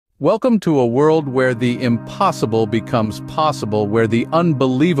Welcome to a world where the impossible becomes possible, where the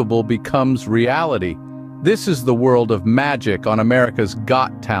unbelievable becomes reality. This is the world of magic on America's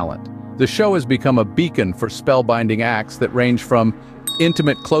Got Talent. The show has become a beacon for spellbinding acts that range from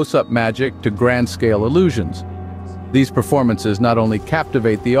intimate close-up magic to grand-scale illusions. These performances not only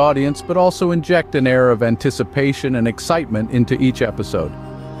captivate the audience, but also inject an air of anticipation and excitement into each episode.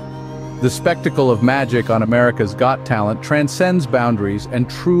 The spectacle of magic on America's Got Talent transcends boundaries and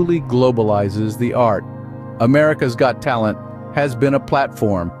truly globalizes the art. America's Got Talent has been a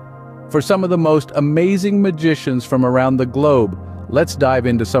platform for some of the most amazing magicians from around the globe. Let's dive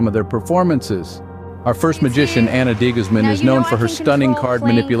into some of their performances. Our first magician, Anna Digasman, is known for her stunning card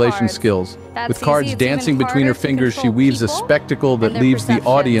manipulation skills. With cards dancing between her fingers, she weaves a spectacle that leaves the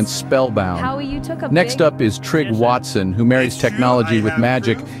audience spellbound. Next up is Trig Watson, who marries technology with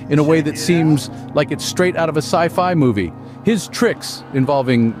magic in a way that seems like it's straight out of a sci-fi movie. His tricks,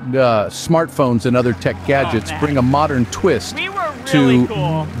 involving smartphones and other tech gadgets, bring a modern twist to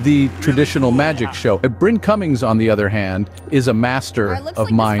the traditional magic show. Bryn Cummings, on the other hand, is a master of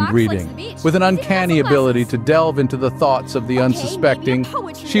mind reading. With an uncanny ability to delve into the thoughts of the unsuspecting,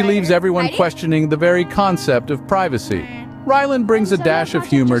 she leaves everyone questioning the very concept of privacy. Ryland brings a dash of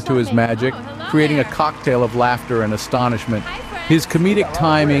humor to his magic, creating a cocktail of laughter and astonishment. His comedic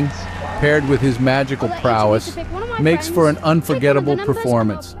timing, paired with his magical prowess, makes for an unforgettable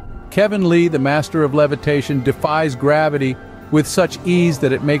performance. Kevin Lee, the master of levitation, defies gravity with such ease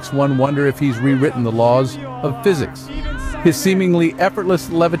that it makes one wonder if he's rewritten the laws of physics. His seemingly effortless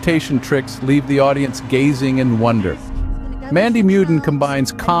levitation tricks leave the audience gazing in wonder. Mandy Muden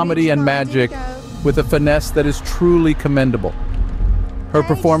combines comedy and magic with a finesse that is truly commendable. Her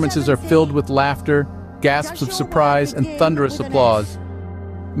performances are filled with laughter, gasps of surprise, and thunderous applause.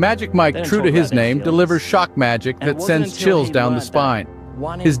 Magic Mike, true to his name, delivers shock magic that sends chills down the spine.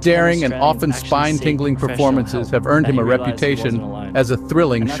 His daring and often spine-tingling performances have earned him a reputation as a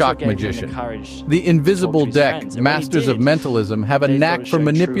thrilling shock magician. The Invisible Deck, masters of mentalism, have a knack for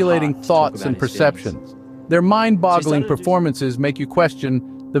manipulating thoughts and perceptions. Their mind-boggling performances make you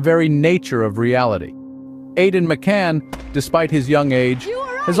question the very nature of reality. Aidan McCann, despite his young age,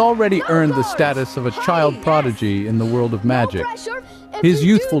 has already earned the status of a child prodigy in the world of magic. His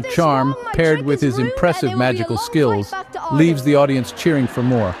youthful charm, paired with his impressive magical skills, leaves the audience cheering for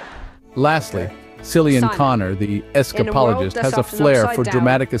more. Lastly, Cillian Connor, the escapologist, has a flair for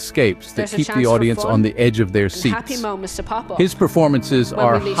dramatic escapes that keep the audience on the edge of their seats. His performances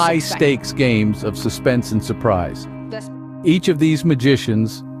are high-stakes games of suspense and surprise. Each of these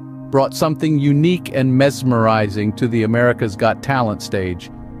magicians brought something unique and mesmerizing to the America's Got Talent stage,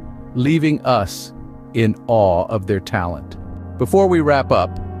 leaving us in awe of their talent. Before we wrap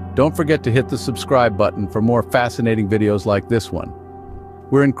up, don't forget to hit the subscribe button for more fascinating videos like this one.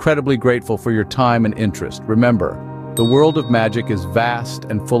 We're incredibly grateful for your time and interest. Remember, the world of magic is vast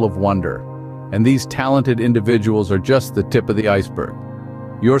and full of wonder, and these talented individuals are just the tip of the iceberg.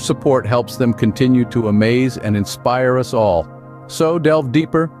 Your support helps them continue to amaze and inspire us all. So delve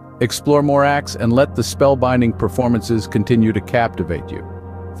deeper, explore more acts, and let the spellbinding performances continue to captivate you.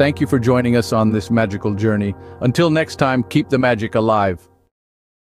 Thank you for joining us on this magical journey. Until next time, keep the magic alive.